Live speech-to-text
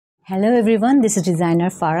Hello everyone, this is designer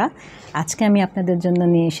Farah. আজকে আমি আপনাদের জন্য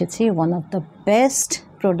নিয়ে এসেছি one of the best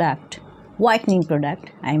product, whitening product,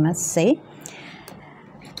 I must say.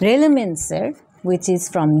 Relumins, which is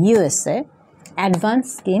from USA,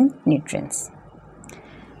 Advanced Skin Nutrients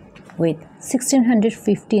with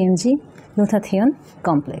 1650 mg Glutathione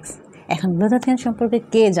complex. এখন Glutathione সম্পর্কে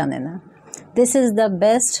কে জানে না? This is the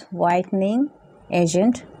best whitening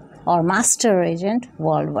agent or master agent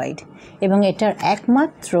worldwide এবং এটার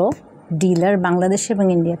একমাত্র dealer Bangladesh এবং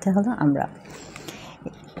ইন্ডিয়াতে হলো আমরা।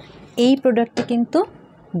 এই প্রোডাক্টটি কিন্তু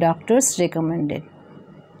ডক্টরস রেকমেন্ডেড।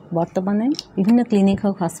 বর্তমানে বিভিন্ন ক্লিনিক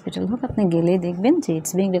হোক হসপিটাল হোক আপনি গেলেই দেখবেন যে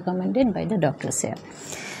it's being recommended by the doctors here.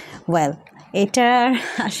 Well, এটার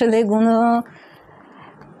আসলে গুণ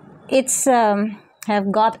it's have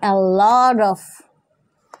got a lot of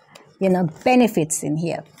benefits in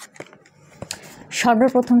here.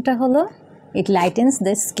 সর্বপ্রথমটা হলো ইট লাইটেন্স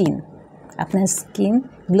দ্য স্কিন। আপনার স্কিন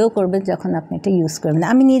গ্লো করবে যখন আপনি এটা ইউজ করবেন।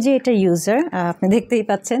 আমি নিজে এটা ইউজার, আপনি দেখতেই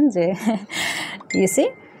পাচ্ছেন যে you C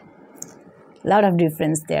lot of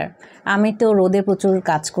difference দেয়ার। আমি তো রোদে প্রচুর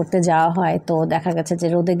কাজ করতে যাওয়া হয়, তো দেখা গেছে যে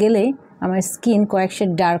রোদে গেলেই আমার স্কিন কয়েক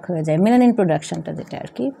শেড ডার্ক হয়ে যায়, মেলানিন প্রোডাকশনটা যেটা আর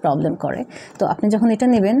কি প্রবলেম করে। তো আপনি যখন এটা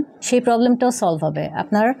নেবেন সেই প্রবলেমটাও সলভ হবে,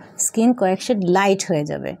 আপনার স্কিন কয়েক শেড লাইট হয়ে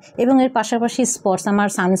যাবে। এবং এর পাশাপাশি স্পটস, আমার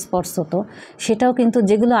সান স্পটস হতো, সেটাও কিন্তু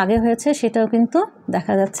যেগুলো আগে হয়েছে সেটাও কিন্তু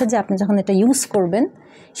দেখা যাচ্ছে যে আপনি যখন এটা ইউজ করবেন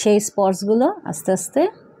সেই স্পটসগুলো আস্তে আস্তে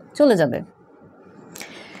চলে যাবে।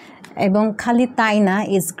 এবং খালি তাই না,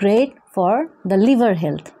 is great for the liver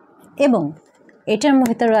health. এবং এটার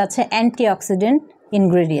ভিতরে আছে অ্যান্টিঅক্সিডেন্ট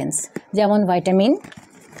ইনগ্রেডিয়েন্টস, যেমন ভাইটামিন,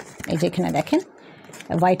 এই যে এখানে দেখেন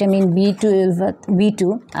ভাইটামিন B2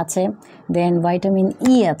 আছে, দেন ভাইটামিন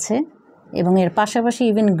ই আছে, এবং এর পাশাপাশি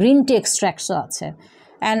ইভেন গ্রিন টি এক্সট্র্যাক্টসও আছে।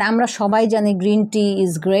 অ্যান্ড আমরা সবাই জানি green tea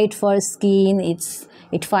is great for skin,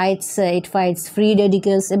 it fights free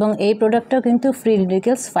radicals, এবং এই প্রোডাক্টটাও কিন্তু ফ্রি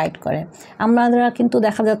রেডিকেলস ফাইট করে। আমরা কিন্তু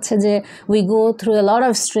দেখা যাচ্ছে যে we go through a lot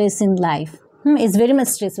of stress in life, it's very much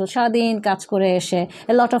stressful. সারাদিন কাজ করে এসে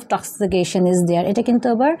এ লট অফ টক্সিফিকেশন ইজ দেয়ার। এটা কিন্তু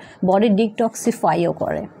আবার বডি ডিটক্সিফাইও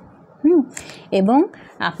করে। এবং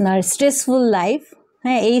আপনার স্ট্রেসফুল লাইফ,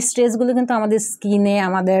 এই স্ট্রেসগুলো কিন্তু আমাদের স্কিনে,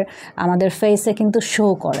 আমাদের ফেসে কিন্তু শো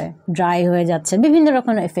করে, ড্রাই হয়ে যাচ্ছে, বিভিন্ন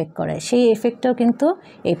রকম এফেক্ট করে। সেই এফেক্টটাও কিন্তু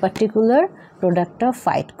এই পার্টিকুলার প্রোডাক্টটা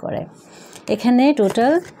ফাইট করে। এখানে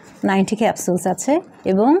টোটাল 90 ক্যাপসুলস আছে,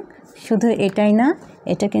 এবং শুধু এটাই না,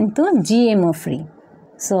 এটা কিন্তু GMO free.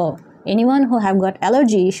 So anyone who have got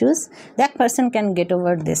allergy issues, that person can get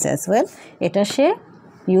over this as well. এটা সে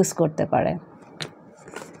ইউজ করতে পারে।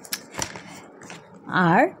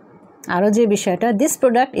 আরও যে বিষয়টা, this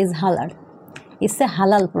product is halal, it's a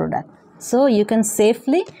halal product, so you can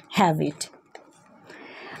safely have it.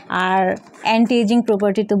 R anti ageing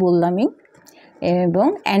property তো বললামই, এবং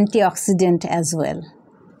antioxidant as well.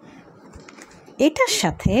 এটার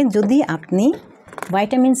সাথে যদি আপনি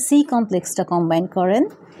ভাইটামিন সি কমপ্লেক্সটা কম্বাইন করেন,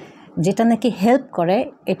 যেটা নাকি হেল্প করে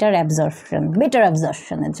এটার অ্যাবজর্পশন, বেটার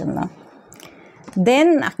অ্যাবজর্পশনের জন্য, দেন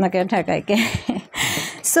আপনাকে ঢাকাইকে।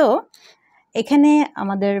 সো এখানে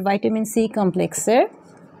আমাদের ভাইটামিন সি কমপ্লেক্সের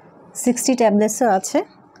 60 ট্যাবলেটসও আছে,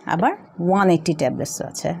 আবার 180 ট্যাবলেটসও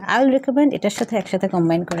আছে। আই উইল রেকমেন্ড এটার সাথে একসাথে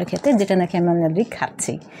কম্বাইন করে খেতে, যেটা নাকি আমি অলরেডি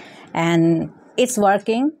খাচ্ছি, and it's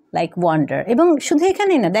working like wonder. এবং শুধু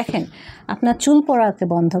এখানেই না, দেখেন আপনার চুল পড়াকে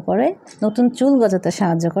বন্ধ করে, নতুন চুল গজাতে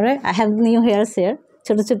সাহায্য করে। I have new hairs hair,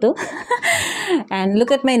 ছোটো ছোটো, and look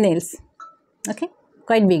at my nails, okay,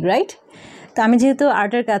 quite big, right? তো আমি যেহেতু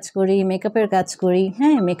আর্টের কাজ করি, মেকআপের কাজ করি,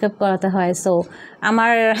 মেকআপ করাতে হয়, সো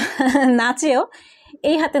আমার নাচেও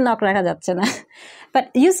এই হাতে নখ রাখা যাচ্ছে না, but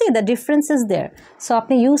you C the difference is there. So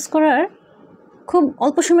আপনি ইউজ করার খুব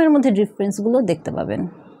অল্প সময়ের মধ্যে ডিফারেন্সগুলো দেখতে পাবেন।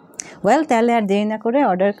 ওয়েল, তাহলে আর দেরি না করে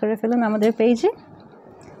অর্ডার করে ফেলুন আমাদের পেজে।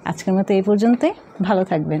 আজকের মতো এই পর্যন্তই, ভালো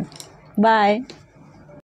থাকবেন, বাই।